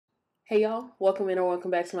Hey y'all, welcome in or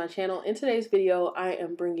welcome back to my channel. In today's video, I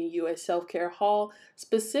am bringing you a self-care haul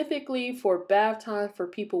specifically for bath time for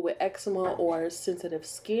people with eczema or sensitive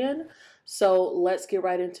skin. So let's get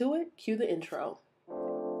right into it. Cue the intro.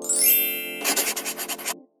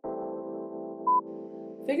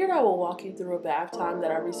 Figured I will walk you through a bath time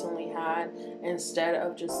that I recently had instead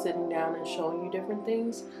of just sitting down and showing you different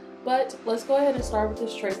things. But let's go ahead and start with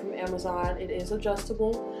this tray from Amazon. It is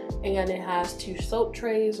adjustable and it has two soap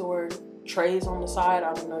trays or trays on the side.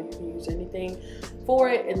 I don't know, you can use anything for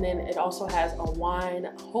it. And then it also has a wine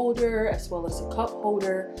holder as well as a cup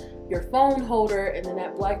holder, your phone holder, and then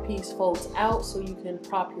that black piece folds out so you can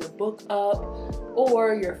prop your book up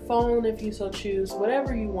or your phone if you so choose,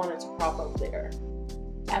 whatever you want it to prop up there.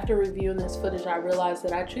 After reviewing this footage, I realized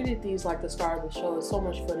that I treated these like the star of the show. There's so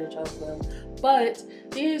much footage of them. But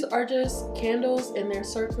these are just candles and they're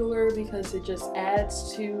circular because it just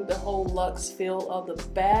adds to the whole luxe feel of the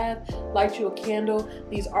bath. Light you a candle.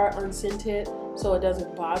 These are unscented, so it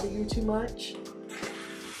doesn't bother you too much.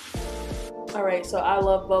 Alright, so I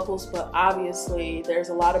love bubbles, but obviously there's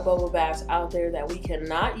a lot of bubble baths out there that we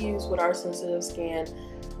cannot use with our sensitive skin.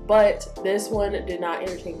 But this one did not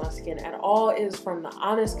irritate my skin at all. It is from the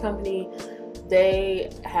Honest Company.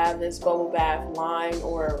 They have this bubble bath line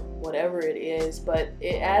or whatever it is, but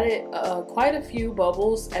it added quite a few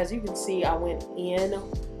bubbles. As you can see, I went in.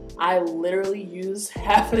 I literally used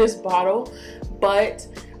half of this bottle, but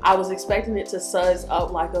I was expecting it to sizz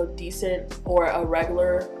up like a decent or a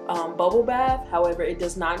regular bubble bath. However, it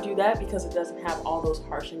does not do that because it doesn't have all those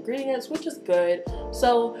harsh ingredients, which is good.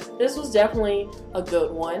 So this was definitely a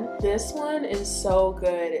good one. This one is so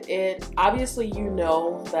good. It obviously, you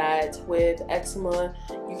know that with eczema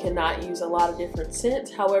you cannot use a lot of different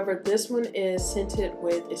scents. However, this one is scented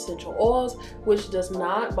with essential oils, which does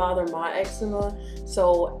not bother my eczema.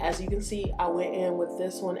 So as you can see, I went in with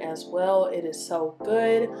this one as well. It is so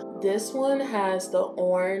good. This one has the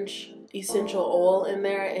orange essential oil in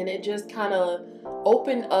there and it just kind of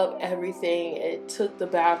opened up everything. It took the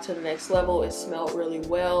bath to the next level. It smelled really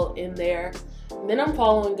well in there. And then I'm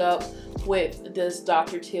following up with this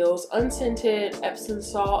Dr. Teals unscented Epsom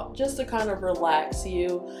salt just to kind of relax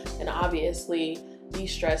you and obviously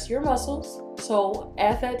de-stress your muscles. So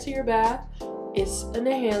add that to your bath. It's an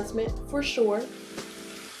enhancement for sure.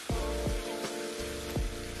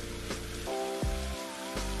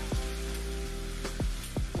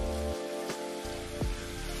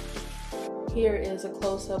 Here is a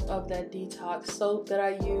close-up of that detox soap that I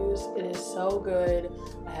use. It is so good.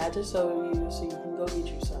 I had to show you so you can go get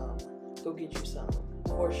you some. Go get you some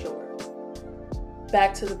for sure.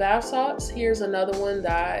 Back to the bath salts. Here's another one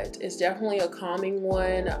that is definitely a calming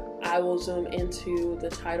one. I will zoom into the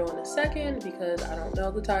title in a second because I don't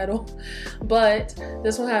know the title. But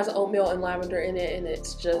this one has oatmeal and lavender in it and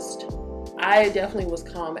it's just, I definitely was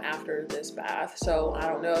calm after this bath, so I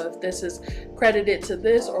don't know if this is credited to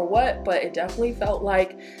this or what, but it definitely felt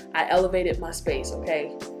like I elevated my space,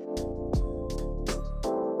 okay?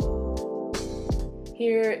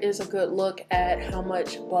 Here is a good look at how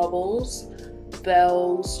much bubbles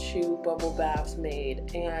those two bubble baths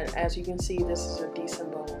made, and as you can see, this is a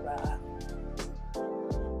decent bubble bath.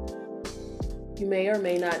 You may or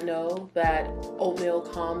may not know that oatmeal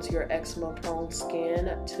calms your eczema-prone skin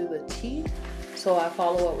to the T. So I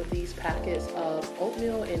follow up with these packets of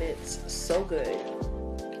oatmeal and it's so good.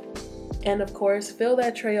 And of course, fill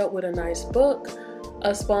that tray up with a nice book,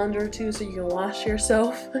 a sponge or two so you can wash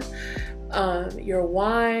yourself, your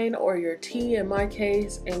wine or your tea in my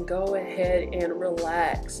case, and go ahead and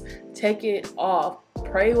relax. Take it off.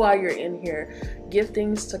 Pray while you're in here. Give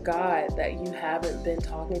things to God that you haven't been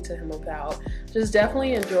talking to him about. Just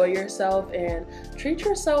definitely enjoy yourself and treat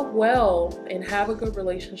yourself well and have a good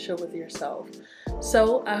relationship with yourself.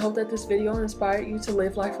 So I hope that this video inspired you to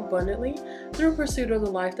live life abundantly through pursuit of the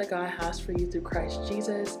life that God has for you through Christ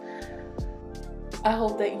Jesus. I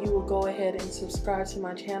hope that you will go ahead and subscribe to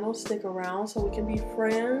my channel. Stick around so we can be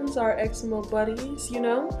friends, our eczema buddies, you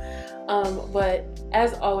know. But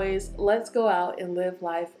as always, let's go out and live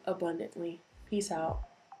life abundantly. Peace out.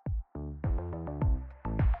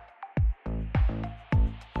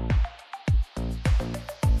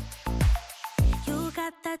 You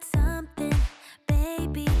got that something,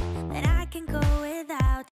 baby, that I can go with.